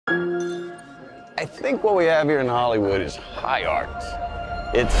I think what we have here in Hollywood is high art.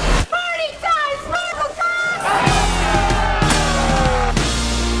 It's party time, sparkle time!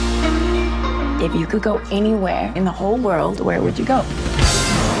 If you could go anywhere in the whole world, where would you go?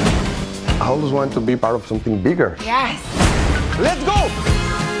 I always want to be part of something bigger. Yes. let's go!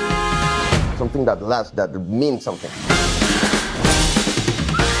 Something that lasts, that means something.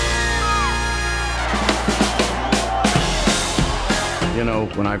 You know,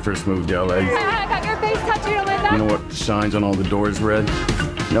 when I first moved to LA, I got your face touching it with you know what the signs on all the doors read?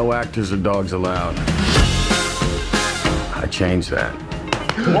 No actors or dogs allowed. I changed that.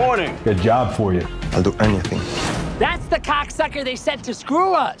 Good morning. Good job for you. I'll do anything. That's the cocksucker they sent to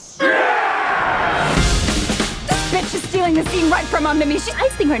screw us. Bitch is stealing the scene right from under me. She's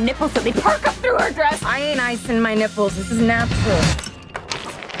icing her nipples so they perk up through her dress. I ain't icing my nipples. This is natural.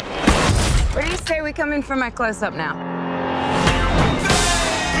 Where do you say we come in for my close-up now?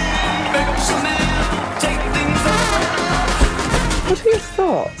 What are your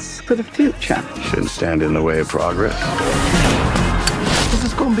thoughts for the future? Shouldn't stand in the way of progress. This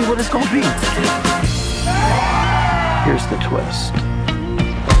is gonna be what it's gonna be. Here's the twist.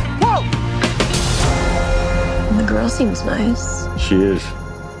 The girl seems nice. She is.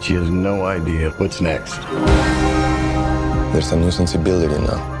 She has no idea what's next. There's a new sensibility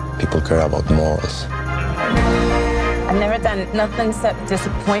now. People care about morals. I've never done nothing except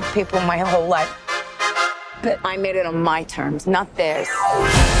disappoint people my whole life. But I made it on my terms, not theirs.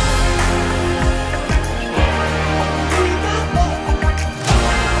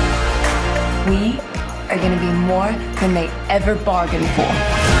 We are gonna be more than they ever bargained for.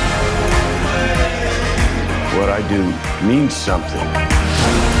 What I do means something.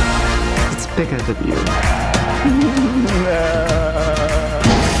 It's bigger than you.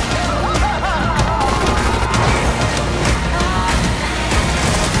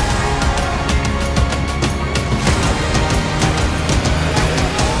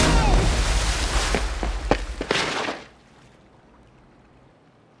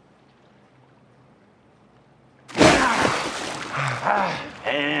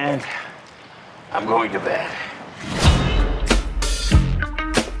 And I'm going to bed.